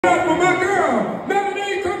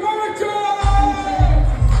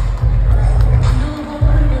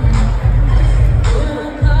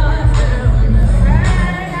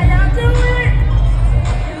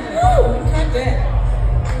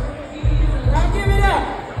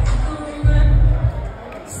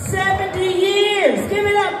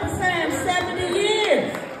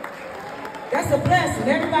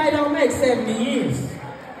Everybody don't make 70 years.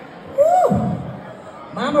 Woo!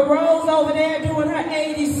 Mama Rose over there doing her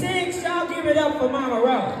 86. Y'all give it up for Mama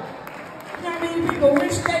Rose. You know how many people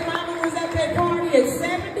wish their mama was at that party at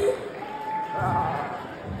 70?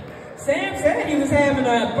 Sam said he was having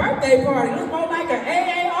a birthday party. It looked more like an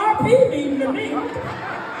AARP meeting to me.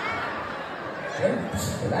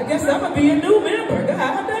 I guess I'm going to be a new member.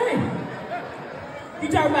 God dang. He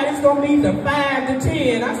talking about it's going to be the 5 to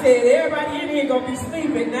 10. I said, everybody in here going to be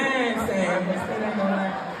asleep at 9, Sam.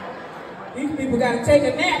 These people got to take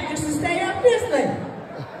a nap just to stay up this late.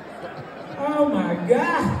 Oh, my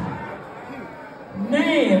God.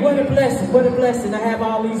 Man, what a blessing. What a blessing to have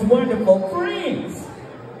all these wonderful friends.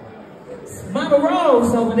 Mama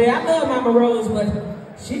Rose over there. I love Mama Rose, but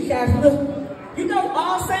she got, look, you know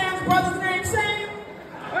all Sam's brothers' names Sam?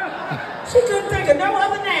 She couldn't think of no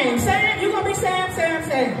other name. Sam, you gonna be Sam, Sam,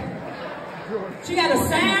 Sam. She got a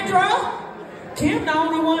Sandra. Kim, the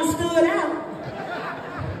only one stood out.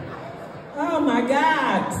 Oh my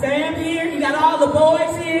God. Sam here, you got all the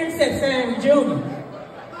boys here except Sammy Jr.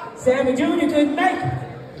 Sammy Jr. couldn't make it.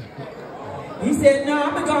 He said, no,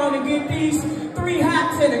 I'm gonna go and get these 3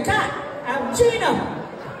 hots and a cot out of Chino.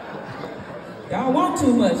 Y'all want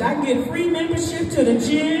too much. I can get free membership to the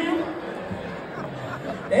gym.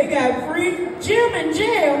 They got free gym in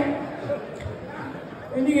jail.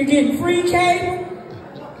 And you can get free cable.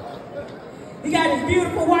 He got his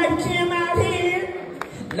beautiful wife Kim out here.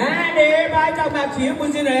 Lying to everybody talking about Kim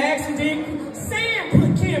was in an accident. Sam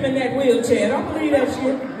put Kim in that wheelchair. Don't believe that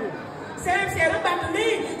shit. Sam said, I'm about to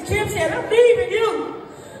leave. Kim said, I'm leaving you.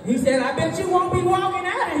 He said, I bet you won't be walking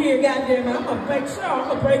out of here, goddamn it. I'm going to make sure I'm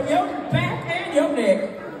going to break your back and your neck.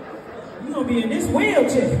 You're going to be in this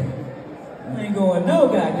wheelchair. You ain't going no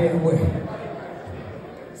goddamn way.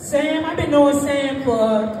 Sam, I've been knowing Sam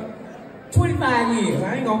for 25 years.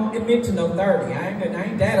 I ain't going to admit to no 30. I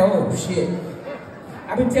ain't that old, shit.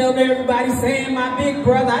 I've been telling everybody, Sam, my big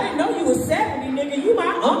brother. I didn't know you was 70, nigga. You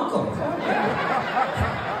my uncle.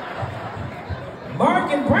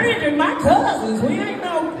 Mark and Brandon, my cousins. We ain't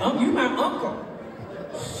no, you my uncle.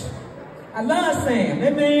 I love Sam.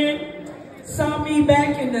 That man saw me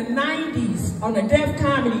back in the 90s on the Def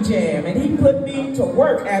Comedy Jam, and he put me to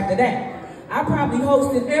work after that. I probably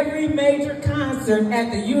hosted every major concert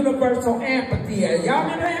at the Universal Amphitheater. Y'all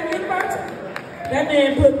remember that Universal? That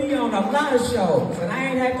man put me on a lot of shows, and I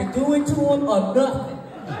ain't had to do it to him or nothing.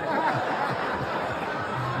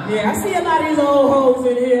 Yeah, I see a lot of these old hoes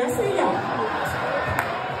in here. I see y'all.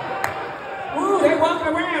 Ooh, they walking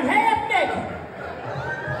around half naked.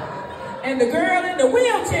 And the girl in the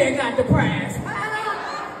wheelchair got the prize.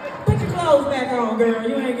 Put your clothes back on, girl.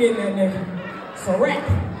 You ain't getting that nigga. It's a wrap.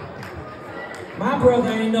 My brother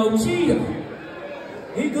ain't no cheater.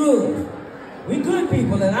 He good. We good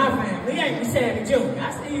people in our family. He ain't the Sammy Jr.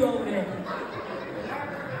 I see you over there.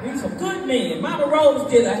 We some good men. Mama Rose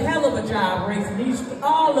did a hell of a job raising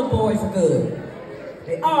all the boys are good.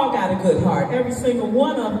 They all got a good heart. Every single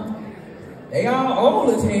one of them. They all old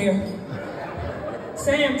as hell.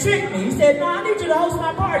 Sam tricked me. He said, no, I need you to host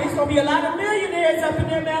my party. It's going to be a lot of millionaires up in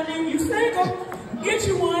there now. You single. Get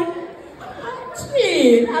you one.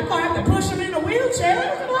 Shit, I'm going to have to push him in a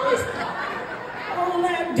wheelchair. All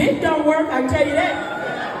that dick don't work, I can tell you that.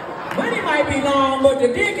 Money might be long, but the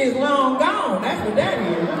dick is long gone. That's what that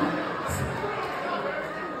is.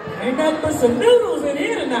 Ain't nothing but some noodles in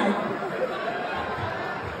here tonight.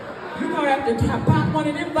 You're going to have to pop one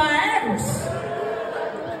of them Viagra's.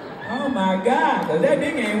 Oh my God, cause that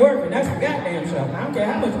dick ain't working. That's a goddamn show. I don't care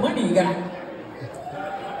how much money you got.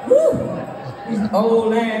 Woo! These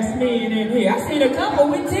old ass men in here. I seen a couple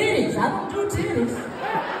with titties. I don't do titties.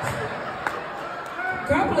 A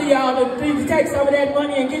couple of y'all that need to take some of that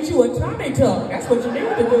money and get you a tummy tuck. That's what you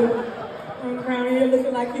need to do. Running around here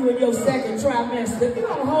looking like you in your second trimester. If you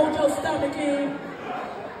don't hold your stomach in,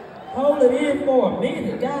 hold it in for a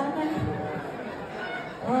minute, goddamn.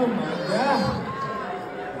 Oh my God.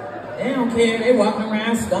 They don't care. They walking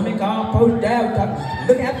around, stomach all posted out.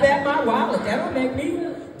 Look how fat my wallet. That don't make me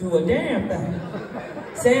do a damn thing.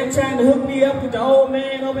 Sam trying to hook me up with the old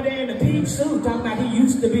man over there in the pink suit, talking about he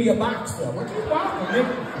used to be a boxer. What you walking,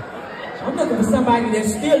 nigga? I'm looking for somebody that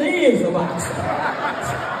still is a boxer.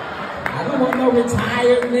 I don't want no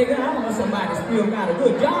retired nigga. I want somebody that still got a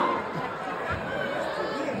good job.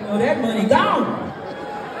 You know, that money gone.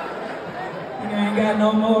 I ain't got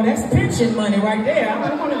no more. That's pension money right there. I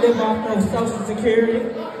don't want to live off no Social Security.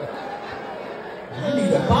 I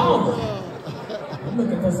need a baller. I'm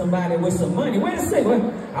looking for somebody with some money. Wait a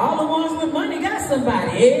second. All the ones with money got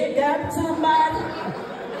somebody. Ed got somebody.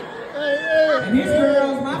 And this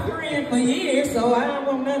girl's my friend for years, so I don't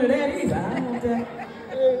want none of that either. I don't want that.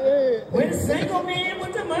 Where the single men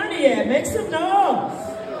with the money at? Make some noise.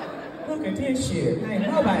 Look at this shit. Ain't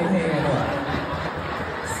nobody hand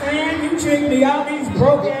up. Sam, you tricked me. All these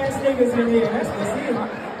broke ass niggas in here. That's what's here.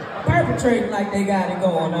 Perpetrating like they got it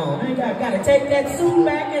going on. They gotta take that suit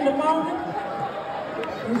back in the morning.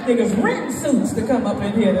 These niggas renting suits to come up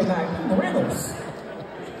in here tonight. The rentals.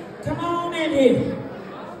 Come on in here.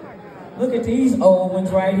 Look at these old ones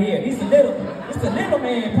right here. It's the little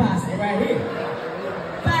man posse right here.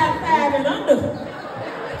 5'5" and under.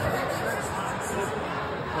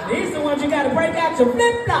 These are the ones you gotta break out your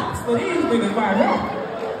flip-flops for these niggas right here.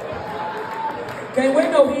 Can't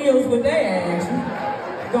wear no heels with their ass.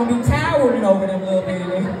 You're gonna be towering over them little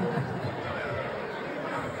bitty.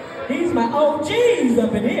 These my OGs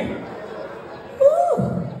up in here.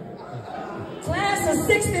 Woo! Class of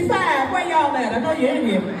 65, where y'all at? I know you're in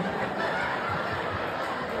here.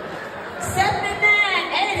 79,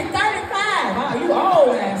 80, 35. Oh, you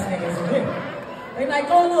old ass niggas in here. They like,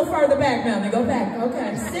 go a little further back now. They go back.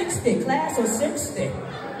 Okay, 60, class of 60.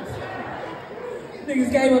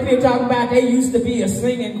 Niggas came up here talking about they used to be a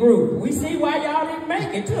singing group. We see why y'all didn't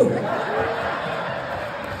make it too.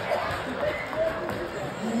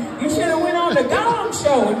 You should have went on the Gong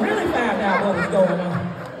show and really found out what was going on.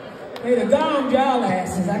 They'd have gonged y'all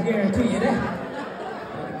asses, I guarantee you that.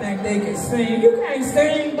 You think they can sing? You can't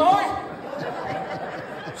sing, boy.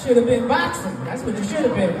 Should have been boxing. That's what you should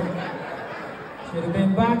have been. Should have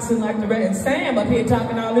been boxing like the rest. And Sam up here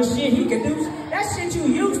talking all this shit he could do. That shit you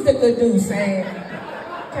used to could do, Sam.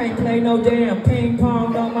 Can't play no damn ping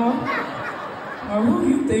pong no more. Or who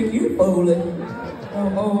you think you fooling?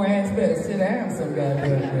 No old ass better sit down some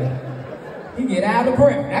goddamn thing. He get out of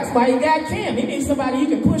breath. That's why he got Kim. He needs somebody he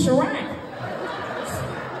can push around.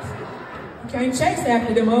 You can't chase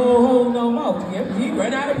after them old hoes no more. He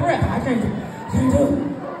run out of breath. I can't do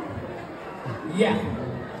it. Yeah.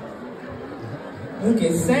 Look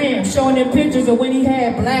at Sam showing them pictures of when he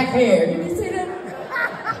had black hair. Did you see that?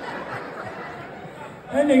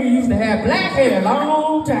 That nigga used to have black hair a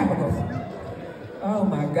long time ago. Oh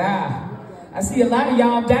my God. I see a lot of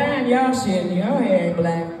y'all dyeing y'all shit and your hair ain't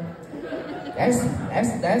black. That's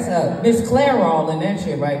Miss Clairol in that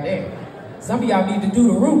shit right there. Some of y'all need to do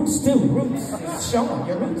the roots too. Roots is showing.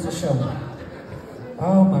 Your roots are showing.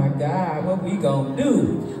 Oh my God, what we gonna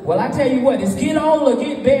do? Well, I tell you what, it's get old or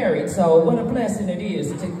get buried. So what a blessing it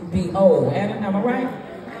is to be old. Am I right?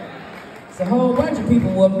 It's a whole bunch of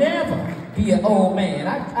people will never be an old man.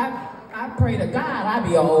 I pray to God I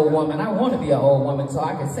be an old woman. I want to be an old woman so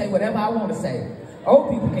I can say whatever I want to say. Old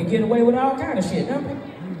people can get away with all kind of shit, don't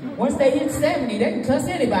they? Once they hit 70, they can cuss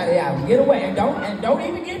anybody out and get away and don't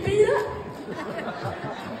even get beat up.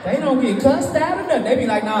 They don't get cussed out or nothing. They be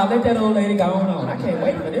like, nah, let that old lady go on. I can't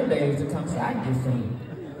wait for them days to come so I can get seen.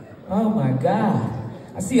 Oh my God.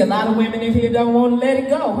 I see a lot of women in here don't want to let it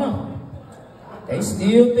go, huh? They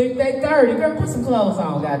still think they 30. Girl, put some clothes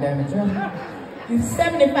on, goddammit, Joe. You're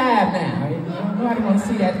 75 now. Nobody want to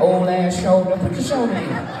see that old ass shoulder. Put your shoulder in.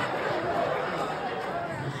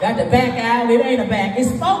 Got the back out. It ain't a back. It's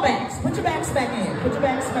 4 backs. Put your backs back in. Put your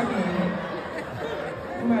backs back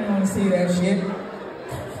in. Nobody want to see that shit.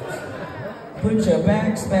 Put your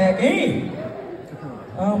backs back in.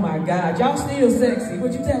 Oh my God. Y'all still sexy.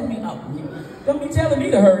 What you telling me? Oh, don't be telling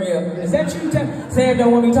me to hurry up. Is that you Sam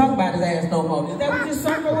don't want me to talk about his ass no more. Is that what this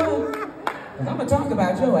circle was? I'm gonna talk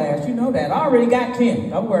about your ass, you know that. I already got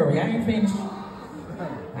Kim, don't worry, I ain't finished.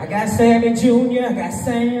 I got Sammy Jr., I got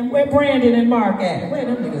Sam. Where Brandon and Mark at? Where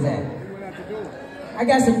them niggas at? I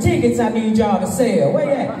got some tickets I need y'all to sell. Where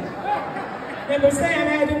you at? Remember Sam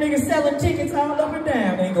had them niggas selling tickets all up and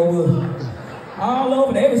down Inglewood. All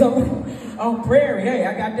over, they was on Prairie. Hey,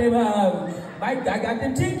 I got them, Mike, I got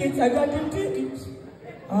them tickets,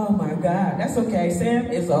 Oh my God, that's okay.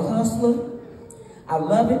 Sam is a hustler. I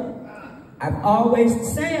love it.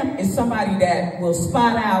 Sam is somebody that will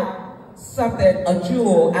spot out something, a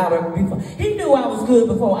jewel out of me. He knew I was good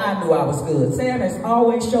before I knew I was good. Sam has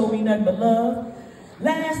always showed me nothing but love.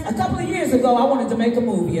 A couple of years ago, I wanted to make a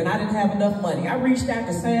movie and I didn't have enough money. I reached out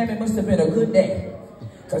to Sam, it must have been a good day.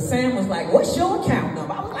 Because Sam was like, what's your account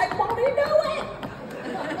number? I was like, won't he know it?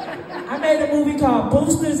 I made a movie called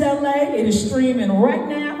Boosters LA. It is streaming right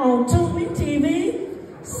now on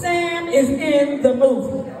Guru1tv. Sam is in the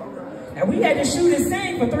movie. And we had to shoot his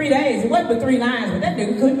scene for 3 days. It wasn't but 3 lines, but that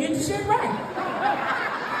nigga couldn't get the shit right.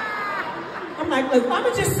 I'm like, look, I'm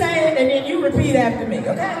gonna just say it and then you repeat after me,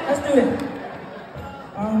 okay? Let's do that.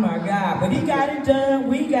 Oh my God, but he got it done,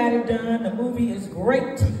 we got it done. The movie is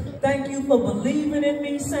great. Thank you for believing in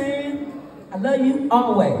me, Sam. I love you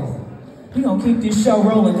always. We gonna keep this show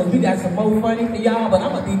rolling because we got some more funny for y'all, but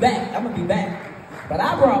I'm gonna be back. But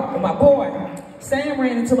I brought my boy. Sam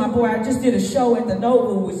ran into my boy. I just did a show at the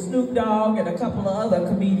Nova with Snoop Dogg and a couple of other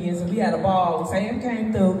comedians, and we had a ball. Sam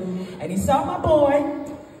came through, and he saw my boy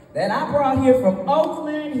that I brought here from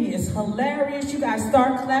Oakland. He is hilarious. You guys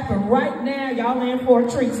start clapping right now. Y'all in for a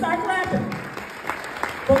treat. Start clapping.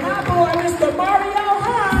 For my boy, Mr. Mario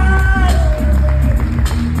Hart.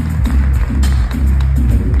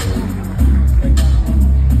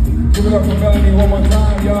 Give it up for Melanie one more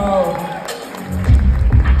time, y'all.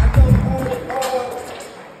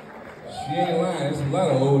 She ain't lying. There's a lot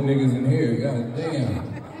of old niggas in here. God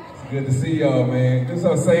damn. It's good to see y'all, man. What's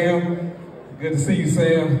up, Sam? Good to see you,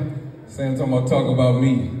 Sam. Sam talking about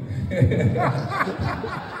me.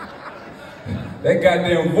 That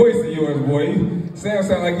goddamn voice of yours, boy. Sam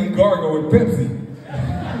sound like he gargle with Pepsi.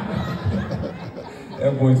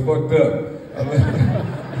 That boy's fucked up.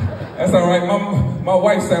 That's all right. My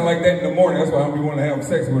wife sound like that in the morning. That's why I don't be wanting to have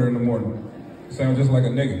sex with her in the morning. Sound just like a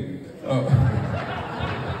nigga.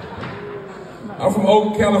 I'm from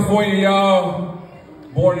Oakland, California, y'all.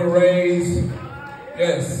 Born and raised.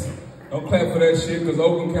 Yes. Don't clap for that shit, because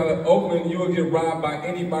Oakland, you will get robbed by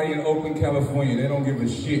anybody in Oakland, California. They don't give a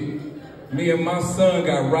shit. Me and my son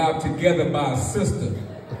got robbed together by a sister.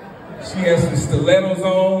 She had some stilettos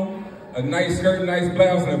on, a nice skirt, nice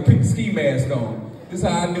blouse, and a pink ski mask on. This is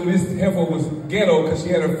how I knew this heifer was ghetto, because she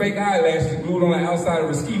had her fake eyelashes glued on the outside of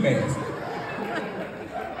her ski mask.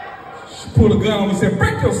 She pulled a gun on me and said,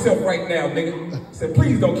 "Break yourself right now, nigga." I said,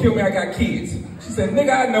 "Please don't kill me, I got kids." She said,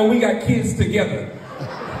 "Nigga, I know we got kids together."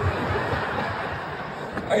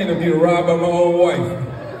 I ended up getting robbed by my own wife.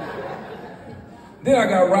 Then I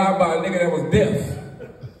got robbed by a nigga that was deaf.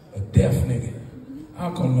 A deaf nigga. I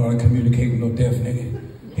don't know how to communicate with no deaf nigga.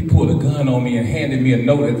 He pulled a gun on me and handed me a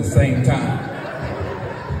note at the same time.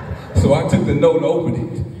 So I took the note and opened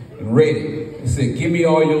it and read it. It said, "Give me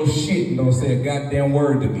all your shit and don't say a goddamn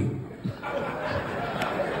word to me."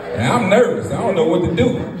 And I'm nervous. I don't know what to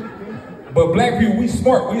do. But black people, we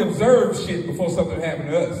smart. We observe shit before something happened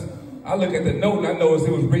to us. I look at the note and I noticed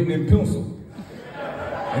it was written in pencil.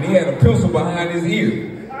 And he had a pencil behind his ear.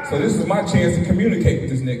 So this is my chance to communicate with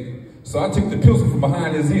this nigga. So I took the pencil from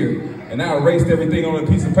behind his ear and I erased everything on a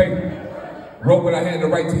piece of paper. Wrote what I had to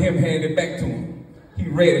write to him, handed it back to him. He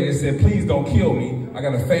read it and said, "Please don't kill me. I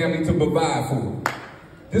got a family to provide for."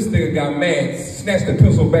 This nigga got mad, snatched the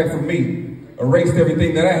pencil back from me, erased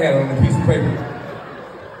everything that I had on the piece of paper.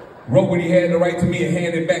 Wrote what he had to write to me and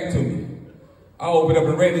handed it back to me. I opened up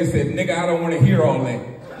and read it and said, "Nigga, I don't want to hear all that."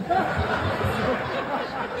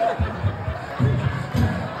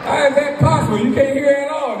 How is that possible? You can't hear it at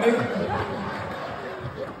all, nigga.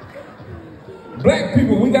 Black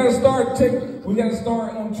people, we gotta start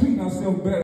treating ourselves better.